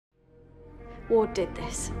Ward did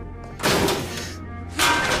this. Fitz!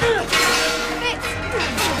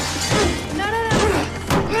 No.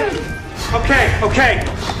 Okay.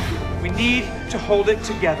 We need to hold it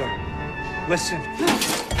together. Listen.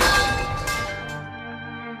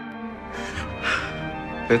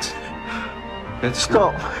 Fitz?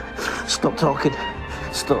 Stop. Stop talking.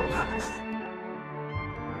 Stop.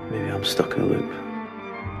 Maybe I'm stuck in a loop.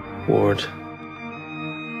 Ward.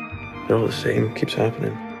 They're all the same. Keeps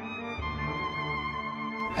happening.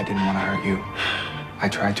 I didn't want to hurt you. I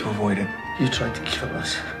tried to avoid it. You tried to kill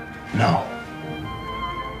us. No.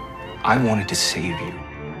 I wanted to save you.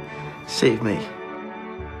 Save me.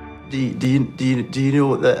 Do you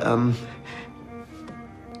know that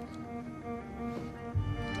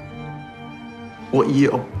what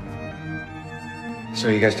you? So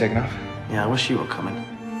you guys taking off? Yeah, I wish you were coming.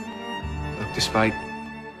 Look, despite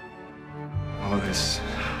all of this,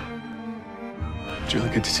 it's really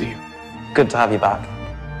good to see you. Good to have you back.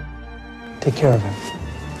 Take care of him.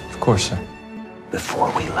 Of course, sir.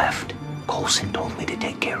 Before we left, Coulson told me to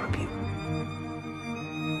take care of you.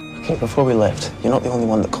 Okay, before we left, you're not the only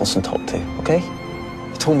one that Coulson talked to, okay?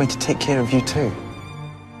 He told me to take care of you too.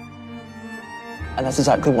 And that's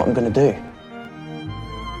exactly what I'm gonna do.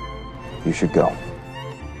 You should go.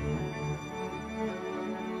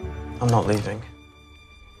 I'm not leaving.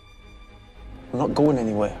 I'm not going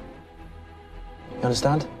anywhere. You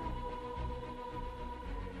understand?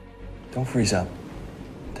 Don't freeze up.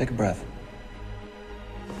 Take a breath.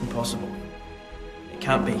 Impossible. It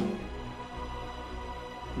can't be.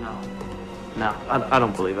 No. No, I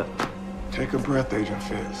don't believe it. Take a breath, Agent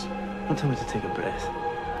Fitz. Don't tell me to take a breath.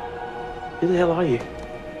 Who the hell are you?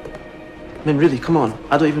 I mean, really, come on.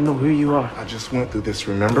 I don't even know who you are. I just went through this,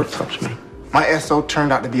 remember? Don't touch me. My SO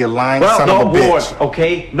turned out to be a lying Well, son of a not bitch. Ward,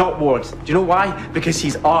 okay? Not Ward. Do you know why? Because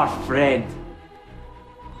he's our friend.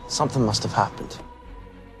 Something must have happened.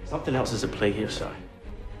 Something else is at play here, sir.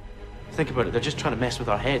 Think about it. They're just trying to mess with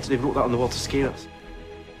our heads. They wrote that on the wall to scare us.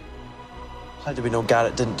 How do we know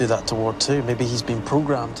Garrett didn't do that to Ward too? Maybe he's been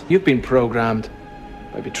programmed. You've been programmed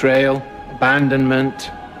by betrayal,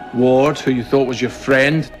 abandonment, Ward, who you thought was your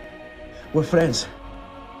friend. We're friends,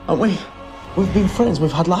 aren't we? We've been friends.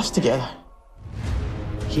 We've had laughs together.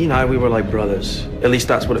 He and I, we were like brothers. At least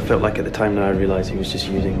that's what it felt like at the time that I realized he was just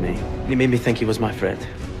using me. He made me think he was my friend.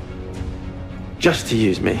 Just to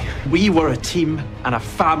use me. We were a team and a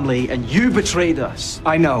family, and you betrayed us.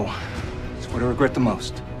 I know. It's what I regret the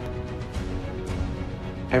most.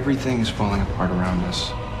 Everything is falling apart around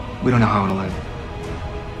us. We don't know how it'll end.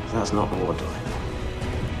 That's not the Ward doing.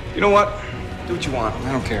 You know what? Do what you want.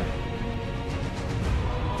 I don't care.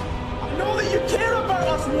 I know that you care about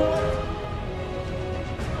us, Ward!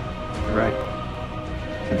 You're right.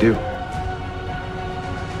 I do.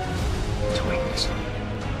 It's a weakness.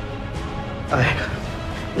 I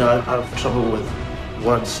have trouble with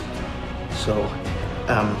words, so,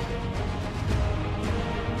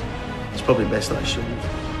 it's probably best that I shouldn't.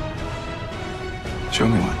 Show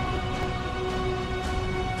me one.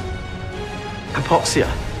 Hypoxia.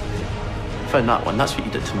 Found that one. That's what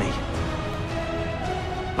you did to me.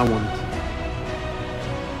 I won.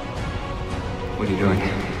 What are you doing?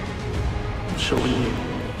 I'm showing you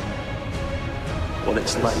what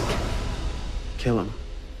it's like. Kill him,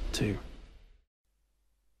 too.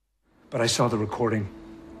 But I saw the recording.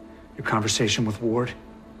 Your conversation with Ward.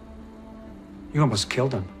 You almost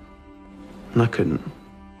killed him. And I couldn't.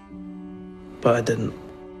 But I didn't.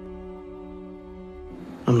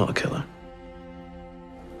 I'm not a killer.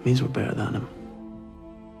 Means we're better than him.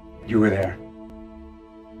 You were there.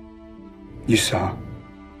 You saw.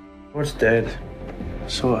 Ward's dead.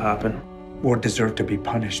 So it happened. Ward deserved to be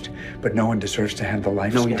punished, but no one deserves to handle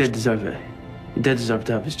life. No, he did deserve it. He did deserve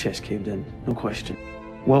to have his chest caved in. No question.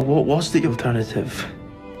 Well, what was the alternative?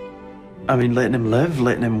 I mean, letting him live?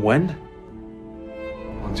 Letting him win?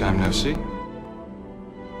 Long time no see.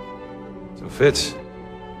 So, Fitz,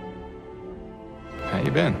 how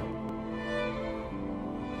you been?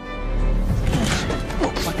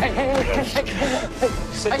 Hey.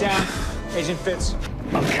 Sit down, Agent Fitz.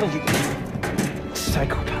 I'll kill you.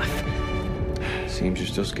 Psychopath. Seems you're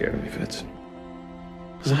still scared of me, Fitz.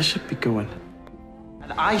 Because I should be going.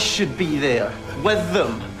 And I should be there with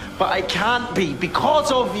them. But I can't be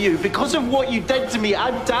because of you, because of what you did to me.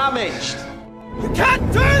 I'm damaged. You can't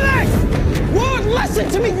do this! Ward, listen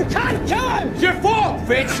to me! You can't kill him! It's your fault,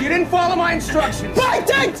 Fitz. You didn't follow my instructions. But I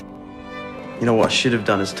did! You know what I should have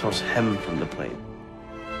done is toss him from the plane.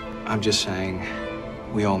 I'm just saying,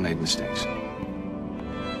 we all made mistakes.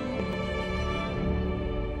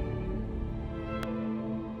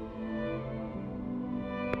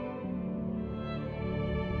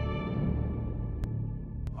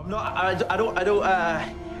 No, I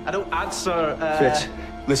don't answer. Fitz,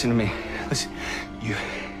 listen to me. Listen, you.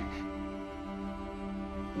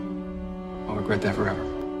 I'll regret that forever.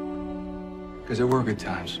 Because there were good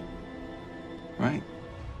times, right?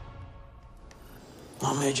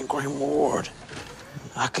 I'm Agent Graham Ward.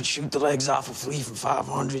 I could shoot the legs off a flea from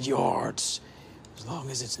 500 yards, as long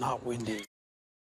as it's not windy.